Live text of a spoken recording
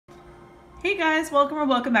Hey guys,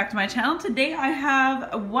 welcome back to my channel. Today I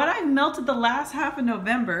have what I've melted the last half of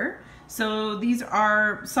November. So these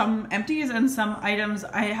are some empties and some items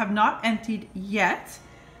I have not emptied yet.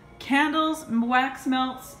 Candles, wax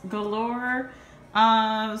melts galore.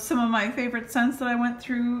 Some of my favorite scents that I went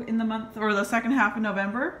through in the month or the second half of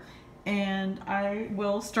November. And I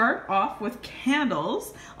will start off with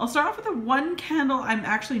candles. I'll start off with the one candle I'm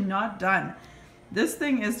actually not done. This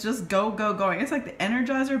thing is just going. It's like the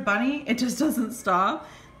Energizer Bunny. It just doesn't stop.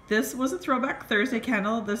 This was a Throwback Thursday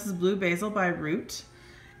candle. This is Blue Basil by Root.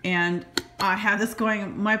 And I had this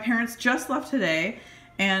going, my parents just left today,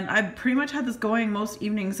 and I pretty much had this going most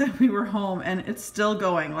evenings that we were home, and it's still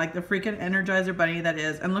going, like the freaking Energizer Bunny that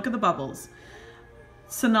is. And look at the bubbles.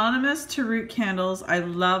 Synonymous to Root candles. I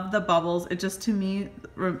love the bubbles. It just, to me,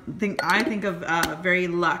 I think of very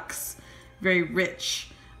luxe, very rich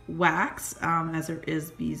wax, as there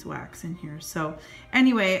is beeswax in here. So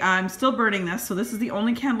anyway, I'm still burning this. So this is the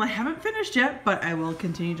only candle I haven't finished yet, but I will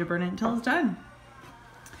continue to burn it until it's done.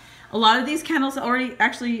 A lot of these candles already,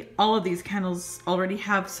 actually all of these candles already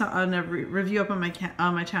have a review up on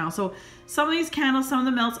my channel. So some of these candles, some of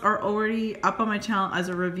the melts are already up on my channel as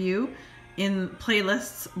a review in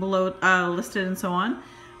playlists below, listed and so on.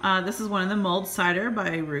 This is one of the Mulled Cider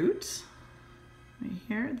by Root. Right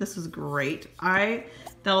here. This is great.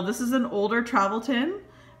 Though this is an older travel tin,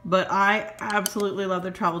 but I absolutely love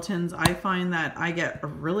the travel tins. I find that I get a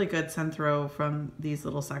really good scent throw from these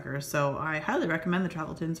little suckers, so I highly recommend the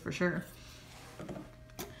travel tins for sure.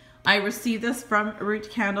 I received this from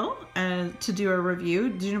Root Candle to do a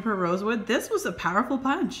review, Juniper Rosewood. This was a powerful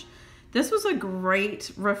punch. This was a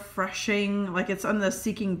great, refreshing, like it's on the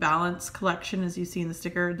Seeking Balance collection as you see in the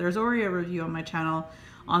sticker. There's already a review on my channel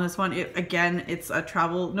on this one. Again, it's a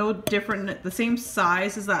travel, no different, the same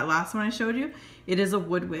size as that last one I showed you. It is a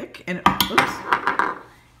wood wick, and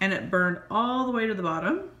it burned all the way to the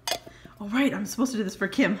bottom. Oh right, I'm supposed to do this for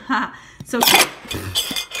Kim. Ha! So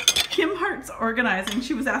Kim Hart's organizing.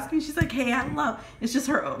 She was asking, she's like, hey, I love, it's just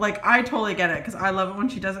her, like, I totally get it, because I love it when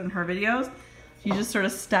she does it in her videos. You just sort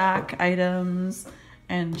of stack items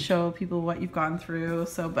and show people what you've gone through.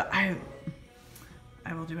 So, but I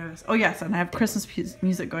will do my best. Oh yes, and I have Christmas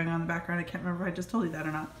music going on in the background. I can't remember if I just told you that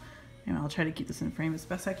or not. And I'll try to keep this in frame as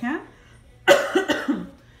best I can.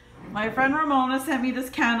 My friend Ramona sent me this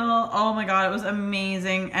candle. Oh my god, it was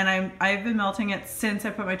amazing. And I've been melting it since I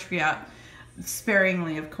put my tree up.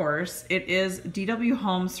 Sparingly, of course. It is DW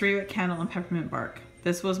Home's 3-wick candle and peppermint bark.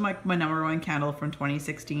 This was my number one candle from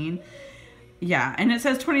 2016. Yeah, and it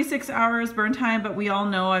says 26 hours burn time, but we all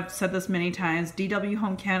know, I've said this many times, DW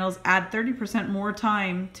Home candles add 30% more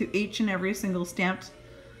time to each and every single stamped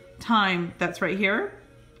time that's right here.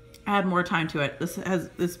 Add more time to it.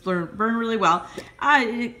 This burned really well.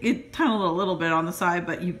 It tunneled a little bit on the side,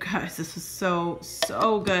 but you guys, this is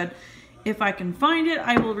so good. If I can find it,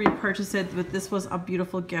 I will repurchase it, but this was a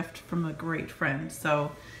beautiful gift from a great friend.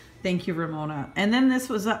 So thank you, Ramona. And then this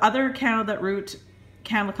was the other candle that Root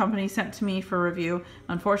Candle Company sent to me for review.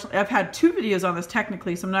 Unfortunately, I've had 2 videos on this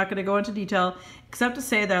technically, so I'm not going to go into detail, except to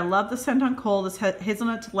say that I love the scent on cold. This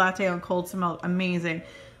hazelnut latte on cold smelled amazing,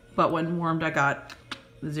 but when warmed, I got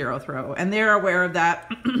 0 throw. And they're aware of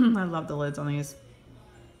that. I love the lids on these.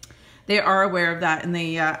 They are aware of that, and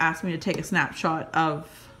they asked me to take a snapshot of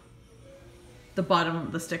the bottom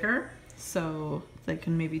of the sticker, so they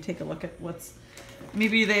can maybe take a look at what's,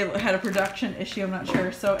 maybe they had a production issue, I'm not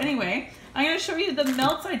sure. So anyway, I'm going to show you the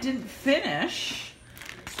melts I didn't finish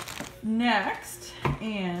next.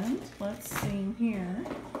 And let's see here.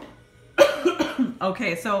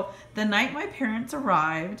 Okay, so the night my parents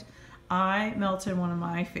arrived, I melted one of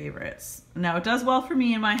my favorites. Now it does well for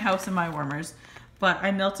me in my house and my warmers, but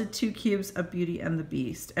I melted 2 cubes of Beauty and the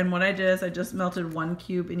Beast. And what I did is I just melted 1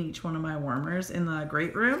 cube in each one of my warmers in the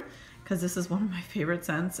great room, because this is one of my favorite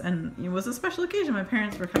scents, and it was a special occasion. My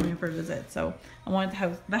parents were coming for a visit, so I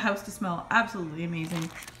wanted the house to smell absolutely amazing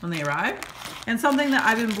when they arrived. And something that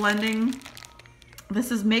I've been blending,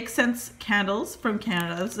 this is Make Sense Candles from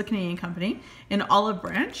Canada. This is a Canadian company, in Olive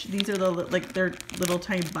Branch. These are they're little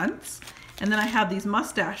tiny bunts. And then I have these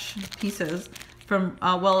mustache pieces from,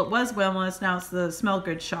 well, it was Wellness, now it's the Smell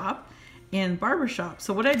Good shop in Barbershop.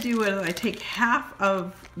 So what I do is I take half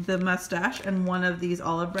of the mustache and one of these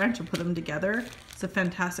Olive Branch and put them together. It's a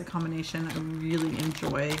fantastic combination. I really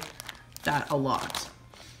enjoy that a lot.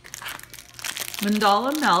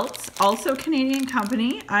 Mandala Melts, also Canadian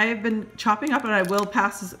company. I've been chopping up, and I will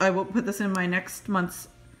put this in my next month's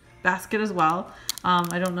basket as well.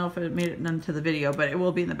 I don't know if it made it into the video, but it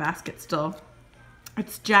will be in the basket still.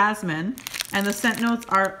 It's jasmine, and the scent notes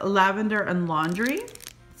are lavender and laundry.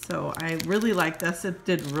 So I really like this. It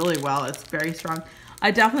did really well. It's very strong.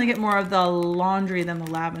 I definitely get more of the laundry than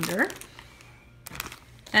the lavender.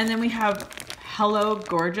 And then we have Hello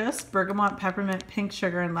Gorgeous, Bergamot, Peppermint, Pink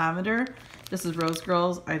Sugar, and Lavender. This is Rose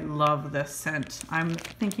Girls. I love this scent. I'm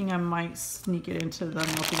thinking I might sneak it into the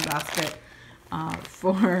melting basket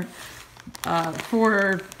for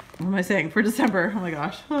what am I saying? For December. Oh my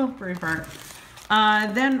gosh. Oh, brain fart.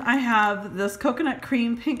 Then I have this Coconut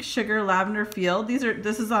Cream, Pink Sugar, Lavender Field.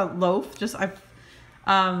 This is a loaf. This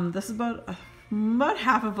is about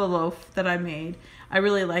half of a loaf that I made. I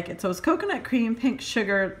really like it. So it's Coconut Cream, Pink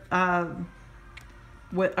Sugar,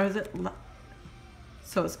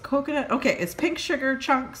 so it's coconut. Okay, it's Pink Sugar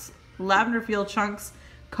chunks, Lavender Field chunks,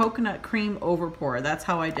 Coconut Cream overpour. That's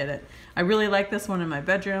how I did it. I really like this one in my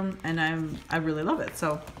bedroom, and I really love it.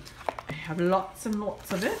 So I have lots and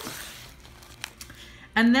lots of it.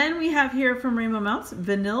 And then we have here from Rainbow Melts,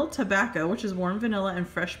 Vanilla Tobacco, which is warm vanilla and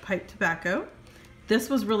fresh pipe tobacco. This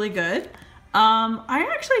was really good.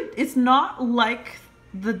 It's not like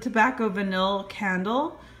the tobacco vanilla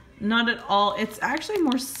candle, not at all. It's actually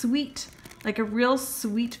more sweet, like a real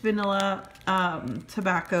sweet vanilla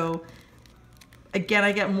tobacco. Again,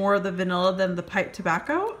 I get more of the vanilla than the pipe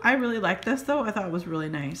tobacco. I really like this though. I thought it was really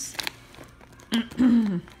nice.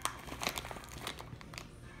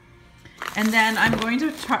 And then I'm going to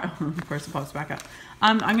try, of course it pops back up.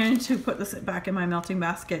 I'm going to put this back in my melting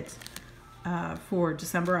basket for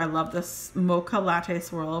December. I love this mocha latte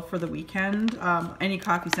swirl for the weekend. Any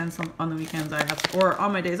coffee scents on the weekends I have, or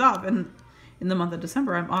on my days off. And in the month of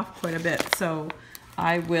December, I'm off quite a bit. So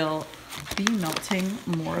I will be melting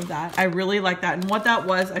more of that. I really like that. And what that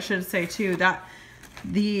was, I should say too, that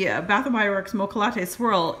the Bath & Body Works mocha latte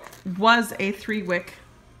swirl was a 3-wick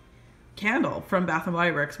candle from Bath &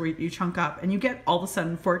 Body Works where you chunk up and you get all of a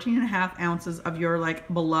sudden 14.5 ounces of your like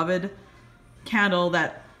beloved candle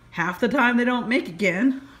that half the time they don't make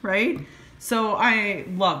again, right? So I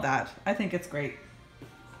love that. I think it's great.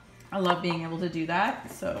 I love being able to do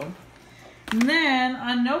that. So, and then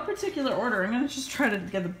on no particular order, I'm gonna just try to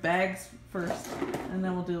get the bags first and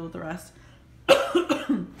then we'll deal with the rest.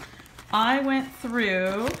 I went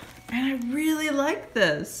through and I really liked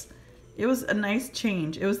this. It was a nice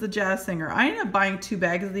change. It was the Jazz Singer. I ended up buying 2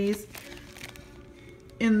 bags of these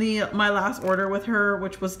in my last order with her,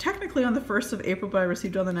 which was technically on the 1st of April, but I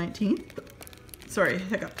received it on the 19th. Sorry,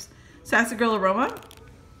 hiccups. Sassy Girl Aroma.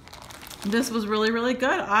 This was really, really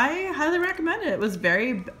good. I highly recommend it. It was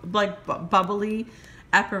very like bubbly,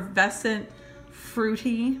 effervescent,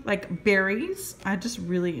 fruity, like berries. I just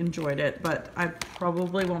really enjoyed it, but I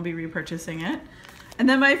probably won't be repurchasing it. And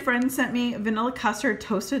then my friend sent me vanilla custard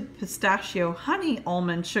toasted pistachio honey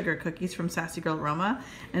almond sugar cookies from Sassy Girl Aroma.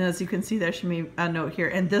 And as you can see there, she made a note here.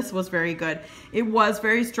 And this was very good. It was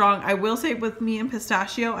very strong. I will say with me and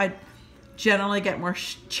pistachio, I generally get more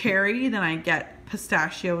cherry than I get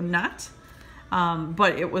pistachio nut.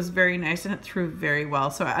 But it was very nice and it threw very well.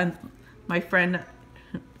 So my friend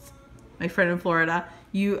in Florida,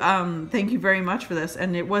 thank you very much for this.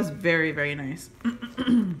 And it was very, very nice.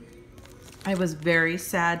 I was very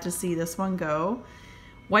sad to see this one go.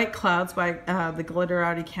 White Clouds by the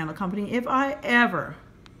Glitterati Candle Company. If I ever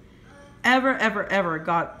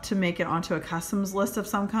got to make it onto a customs list of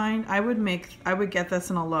some kind, I would get this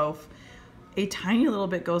in a loaf. A tiny little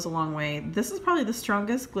bit goes a long way. This is probably the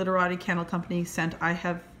strongest Glitterati Candle Company scent I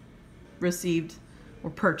have received, or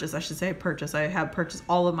purchased, I should say purchased. I have purchased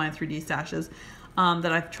all of my 3D stashes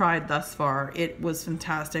that I've tried thus far. It was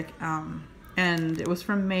fantastic. And it was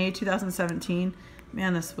from May 2017.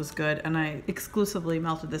 Man, this was good. And I exclusively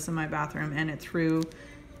melted this in my bathroom and it threw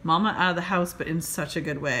Mama out of the house, but in such a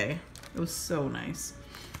good way. It was so nice.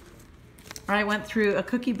 I went through a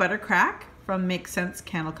cookie butter crack from Make Sense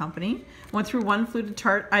Candle Company. Went through one fluted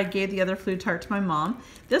tart. I gave the other fluted tart to my mom.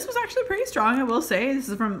 This was actually pretty strong, I will say. This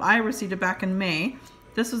is I received it back in May.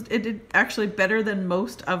 It did actually better than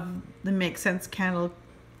most of the Make Sense candle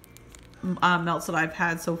melts that I've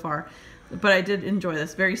had so far. But I did enjoy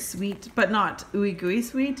this. Very sweet, but not ooey gooey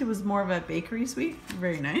sweet. It was more of a bakery sweet.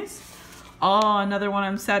 Very nice. Oh, another one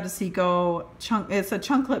I'm sad to see go. It's a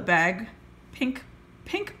chunklet bag. Pink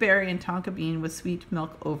berry and tonka bean with sweet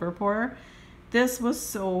milk overpour. This was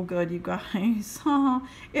so good, you guys.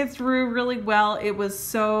 It threw really well. It was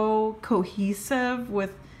so cohesive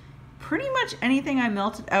with pretty much anything I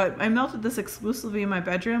melted out. I melted this exclusively in my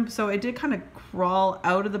bedroom, so it did kind of crawl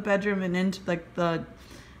out of the bedroom and into like the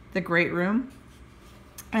great room.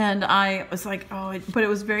 And I was like, oh, but it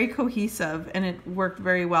was very cohesive and it worked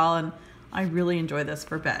very well. And I really enjoy this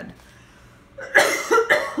for bed.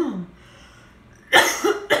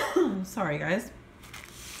 Sorry, guys.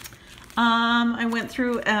 I went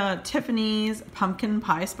through Tiffany's pumpkin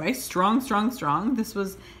pie spice, strong, strong, strong. This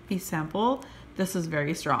was a sample. This is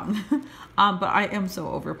very strong. But I am so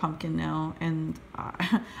over pumpkin now, and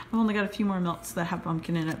I've only got a few more melts that have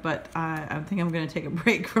pumpkin in it, but I think I'm going to take a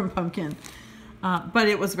break from pumpkin. But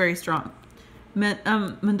it was very strong.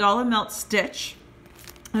 Mandala Melts Stitch.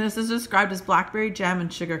 And this is described as blackberry jam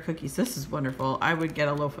and sugar cookies. This is wonderful. I would get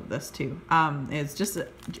a loaf of this too. It's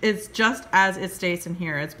just as it states in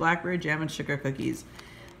here. It's blackberry jam and sugar cookies.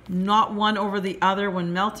 Not one over the other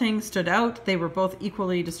when melting, stood out. They were both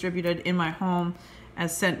equally distributed in my home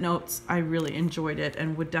as scent notes. I really enjoyed it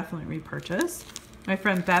and would definitely repurchase. My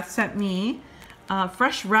friend Beth sent me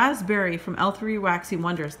fresh raspberry from L3 Waxy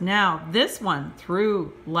Wonders. Now this one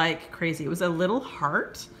threw like crazy. It was a little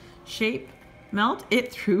heart shape melt.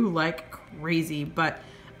 It threw like crazy, but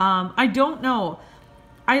I don't know.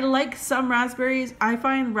 I like some raspberries. I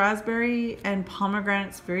find raspberry and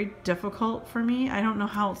pomegranates very difficult for me. I don't know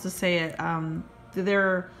how else to say it.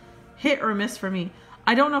 They're hit or miss for me.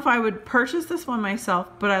 I don't know if I would purchase this one myself,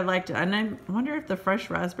 but I liked it. And I wonder if the fresh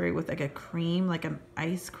raspberry with like a cream, like an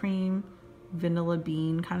ice cream, vanilla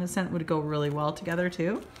bean kind of scent would go really well together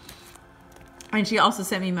too. And she also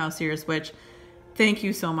sent me mouse ears, which thank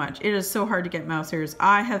you so much. It is so hard to get mouse ears.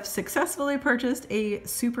 I have successfully purchased a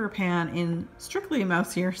super pan in strictly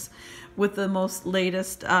mouse ears with the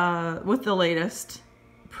latest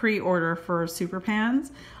pre-order for super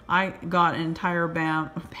pans. I got an entire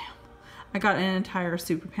I got an entire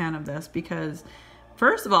super pan of this because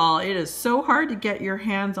first of all, it is so hard to get your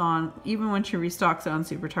hands on, even when she restocks it on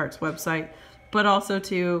Super Tart's website, but also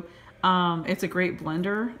to it's a great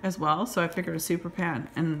blender as well, so I figured a super pan,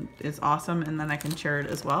 and it's awesome, and then I can share it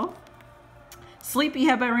as well.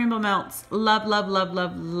 Sleepyhead by Rainbow Melts. Love, love, love,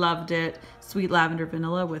 love, loved it. Sweet lavender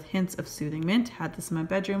vanilla with hints of soothing mint. Had this in my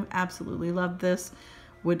bedroom. Absolutely loved this.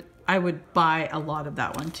 I would buy a lot of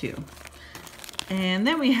that one too. And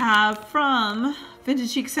then we have from Vintage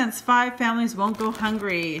Chic Scents, 5 Families Won't Go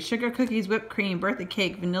Hungry. Sugar cookies, whipped cream, birthday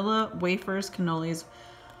cake, vanilla wafers, cannolis,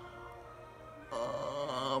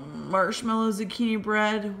 marshmallow zucchini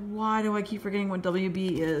bread. Why do I keep forgetting what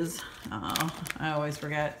WB is? Oh, I always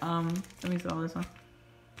forget. Let me throw this one.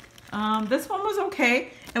 This one was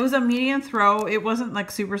okay. It was a medium throw. It wasn't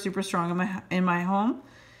like super, super strong in my home.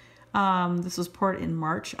 This was poured in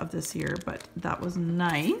March of this year, but that was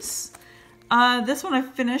nice. This one I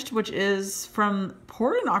finished, which is from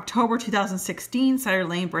poured in October 2016, Cider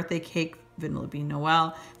Lane Birthday Cake Vanilla Bean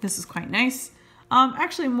Noel. This is quite nice.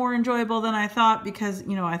 Actually more enjoyable than I thought because,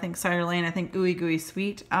 you know, I think Cider Lane, I think ooey gooey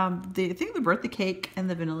sweet. I think the birthday cake and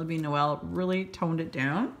the Vanilla Bean Noel really toned it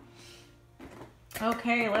down.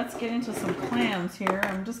 Okay, let's get into some clams here.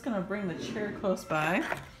 I'm just gonna bring the chair close by.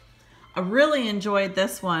 I really enjoyed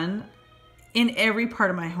this one in every part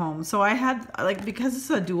of my home. So I had, like, because it's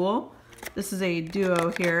a dual, this is a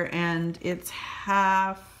duo here, and it's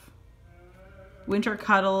half winter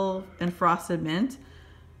cuddle and frosted mint.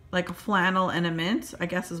 Like a flannel and a mint, I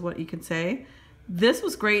guess is what you could say. This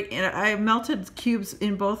was great, and I melted cubes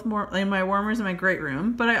in both in my warmers in my great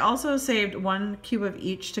room, but I also saved 1 cube of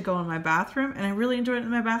each to go in my bathroom, and I really enjoyed it in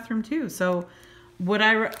my bathroom too. So would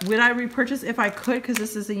I repurchase if I could, because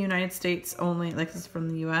this is the United States only, like this is from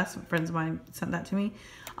the US, friends of mine sent that to me.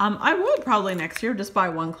 I would probably next year just buy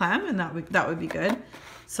 1 clam, and that would be good.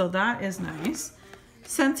 So that is nice.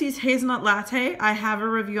 Scentsey's Hazelnut Latte, I have a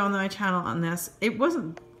review on my channel on this. It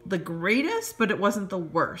wasn't the greatest, but it wasn't the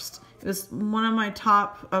worst. It was one of my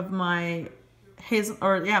top of my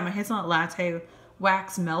my Hazelnut Latte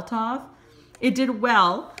Wax Melt Off. It did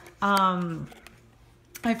well.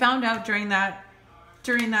 I found out during that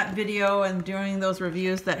video and during those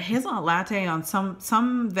reviews that Hazelnut Latte on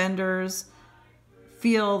some vendors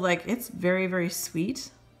feel like it's very, very sweet.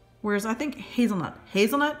 Whereas I think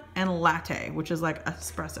hazelnut and latte, which is like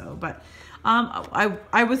espresso, but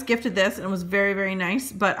I was gifted this and it was very, very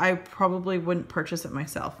nice, but I probably wouldn't purchase it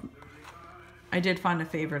myself. I did find a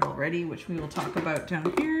favorite already, which we will talk about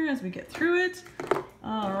down here as we get through it.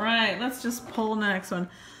 All right, let's just pull the next one.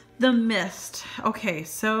 The Mist. Okay,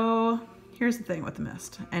 so here's the thing with the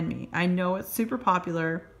Mist and me. I know it's super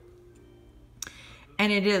popular,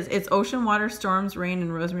 and it is. It's Ocean Water, Storms, Rain,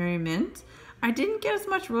 and Rosemary Mint. I didn't get as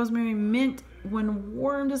much rosemary mint when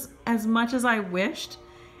warmed as much as I wished.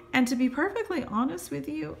 And to be perfectly honest with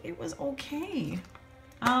you, it was okay.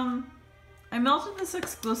 I melted this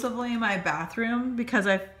exclusively in my bathroom because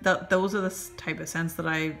those are the type of scents that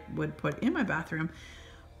I would put in my bathroom.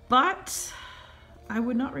 But I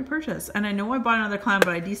would not repurchase. And I know I bought another clam, but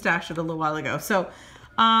I destashed it a little while ago. So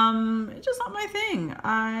it's just not my thing.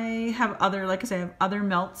 I have other, like I say, I have other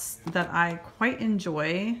melts that I quite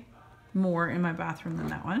enjoy more in my bathroom than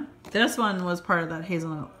that one. This one was part of that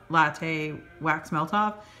hazelnut latte wax melt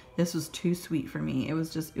off. This was too sweet for me. It was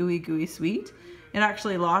just ooey gooey sweet. It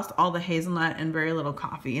actually lost all the hazelnut and very little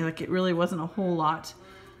coffee. Like, it really wasn't a whole lot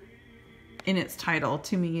in its title.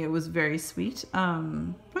 To me, it was very sweet.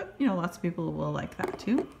 But you know, lots of people will like that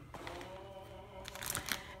too.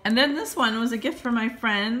 And then this one was a gift from my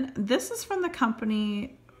friend. This is from the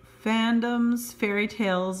company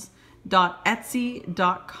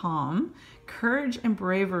fandomsfairytales.etsy.com. Courage and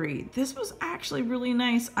Bravery. This was actually really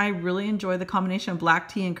nice. I really enjoyed the combination of black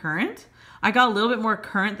tea and currant. I got a little bit more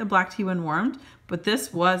currant than black tea when warmed, but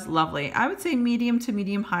this was lovely. I would say medium to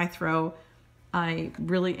medium high throw. I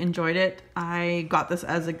really enjoyed it. I got this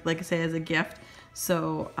as a, like I say, as a gift.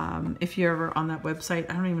 So if you're ever on that website,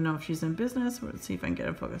 I don't even know if she's in business. Let's see if I can get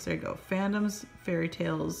a focus. There you go.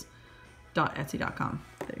 fandomsfairytales.etsy.com.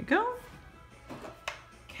 There you go.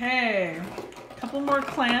 Okay, a couple more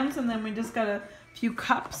clams, and then we just got a few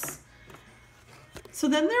cups. So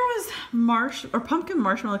then there was pumpkin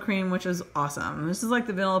marshmallow cream, which is awesome. This is like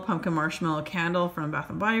the vanilla pumpkin marshmallow candle from Bath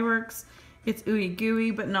 & Body Works. It's ooey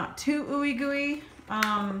gooey, but not too ooey gooey.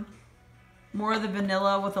 More of the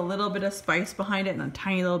vanilla with a little bit of spice behind it and a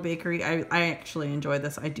tiny little bakery. I actually enjoy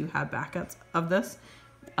this. I do have backups of this.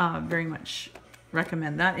 Very much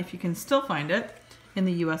recommend that if you can still find it. In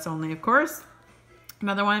the US only, of course.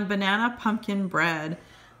 Another one, banana pumpkin bread.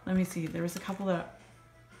 Let me see, there was a couple that...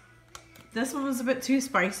 This one was a bit too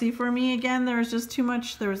spicy for me. Again, there was just too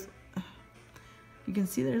much. You can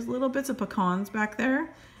see there's little bits of pecans back there.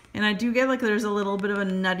 And I do get like there's a little bit of a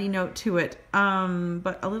nutty note to it.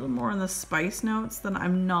 But a little more on the spice notes that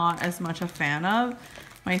I'm not as much a fan of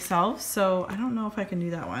myself. So I don't know if I can do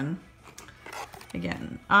that one.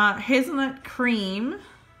 Again, hazelnut cream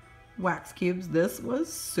wax cubes. This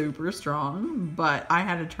was super strong, but I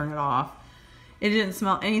had to turn it off. It didn't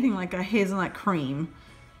smell anything like a hazelnut cream.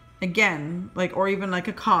 Again, like, or even like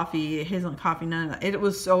a coffee, hazelnut coffee, none of that. It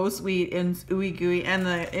was so sweet and ooey gooey, and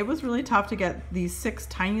it was really tough to get these 6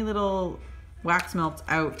 tiny little wax melts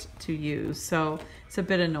out to use. So it's a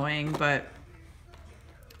bit annoying, but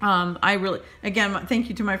I really, again, thank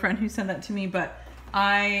you to my friend who sent that to me, but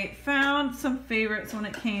I found some favorites when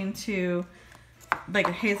it came to like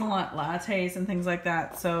hazelnut lattes and things like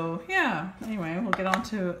that. So yeah, anyway, we'll get on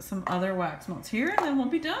to some other wax melts here, and then we'll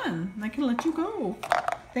be done. I can let you go.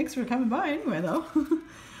 Thanks for coming by anyway, though.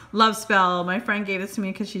 Love Spell. My friend gave this to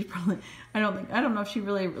me because she's probably, I don't know if she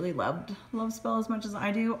really loved Love Spell as much as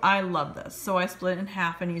I do. I love this. So I split it in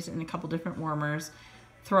half and used it in a couple different warmers.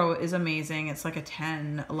 Throw is amazing. It's like a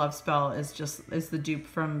 10. Love Spell is the dupe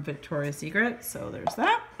from Victoria's Secret. So there's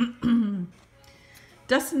that.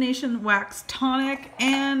 Destination Wax Tonic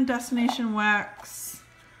and Destination Wax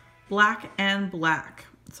Black and Black.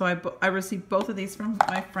 So I received both of these from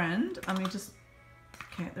my friend. Let me just,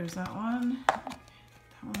 okay, there's that one. That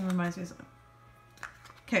one reminds me of something.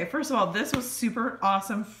 Okay, first of all, this was super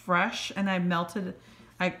awesome, fresh, and I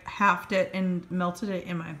halved it and melted it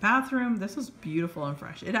in my bathroom. This was beautiful and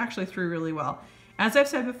fresh. It actually threw really well. As I've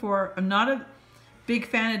said before, I'm not a big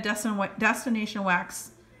fan of Destination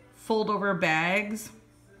Wax fold over bags.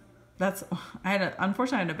 Unfortunately,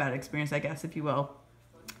 I had a bad experience, I guess, if you will.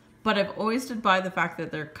 But I've always stood by the fact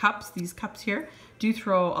that their cups, these cups here, do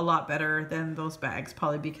throw a lot better than those bags,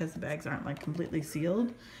 probably because the bags aren't like completely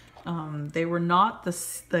sealed. They were not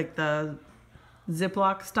the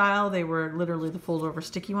Ziploc style. They were literally the fold over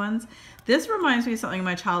sticky ones. This reminds me of something in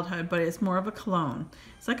my childhood, but it's more of a cologne.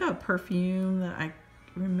 It's like a perfume that I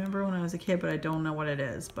remember when I was a kid, but I don't know what it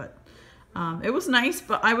is. But it was nice,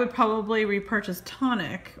 but I would probably repurchase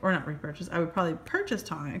Tonic, or not repurchase, I would probably purchase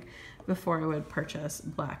Tonic before I would purchase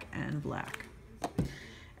Black and Black.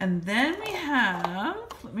 And then we have,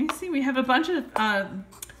 let me see, we have a bunch of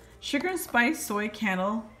sugar and spice soy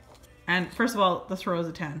candle. And first of all, the throw is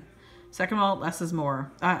a 10. Second of all, less is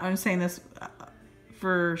more. I'm saying this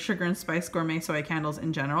for sugar and spice gourmet soy candles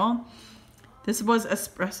in general. This was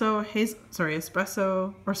hazelnut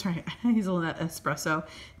espresso.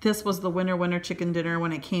 This was the winner chicken dinner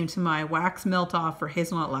when it came to my wax melt off for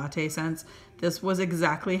hazelnut latte scents. This was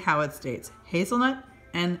exactly how it states. Hazelnut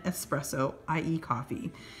and espresso, i.e.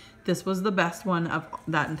 coffee. This was the best one of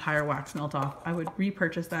that entire wax melt off. I would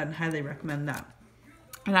repurchase that and highly recommend that.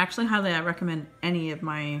 And actually highly I recommend any of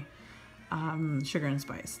my sugar and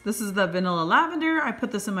spice. This is the vanilla lavender. I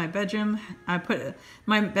put this in my bedroom.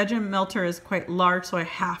 My bedroom melter is quite large, so I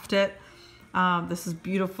halved it. This is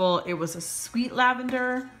beautiful. It was a sweet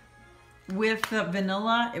lavender with the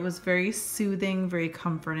vanilla. It was very soothing, very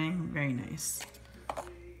comforting, very nice.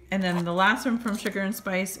 And then the last one from Sugar and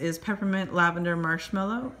Spice is Peppermint Lavender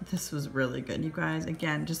Marshmallow. This was really good, you guys.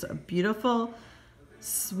 Again, just a beautiful,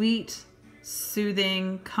 sweet,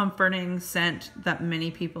 soothing, comforting scent that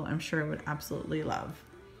many people, I'm sure, would absolutely love.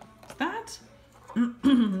 That.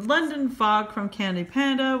 London Fog from Candy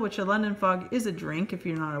Panda, which a London Fog is a drink if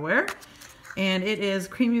you're not aware. And it is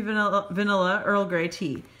creamy vanilla Earl Grey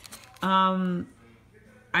tea.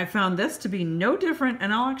 I found this to be no different,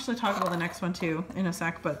 and I'll actually talk about the next one too in a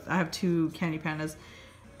sec, but I have 2 Candy Pandas.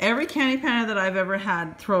 Every Candy Panda that I've ever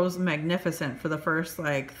had throws magnificent for the first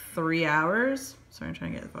like 3 hours. Sorry, I'm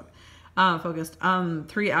trying to get focused.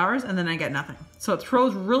 3 hours, and then I get nothing. So it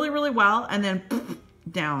throws really, really well, and then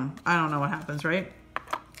down. I don't know what happens, right?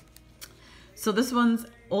 So this one's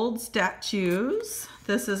Old Statues.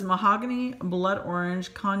 This is mahogany, blood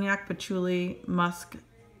orange, cognac, patchouli, musk,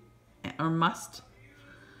 or must.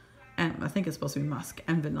 And I think it's supposed to be musk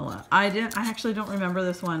and vanilla. I actually don't remember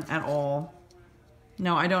this one at all.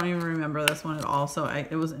 No, I don't even remember this one at all. So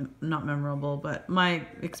it was not memorable, but my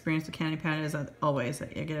experience with Candy Panda is that always I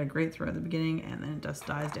get a great throw at the beginning and then it just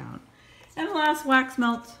dies down. And the last wax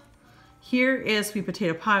melt here is Sweet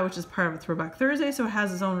Potato Pie, which is part of a Throwback Thursday. So it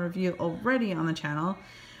has its own review already on the channel.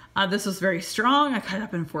 This was very strong. I cut it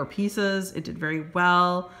up in 4 pieces. It did very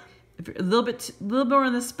well. A little bit more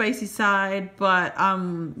on the spicy side, but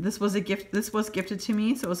this was a gift. This was gifted to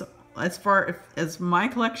me, so it was, as far as my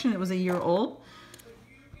collection, it was a year old.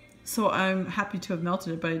 So I'm happy to have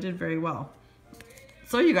melted it, but it did very well.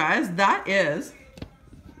 So you guys, that is,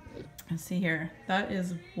 let's see here, that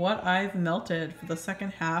is what I've melted for the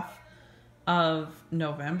second half of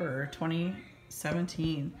November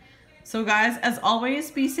 2017. So guys, as always,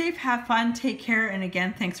 be safe, have fun, take care, and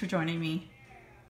again, thanks for joining me.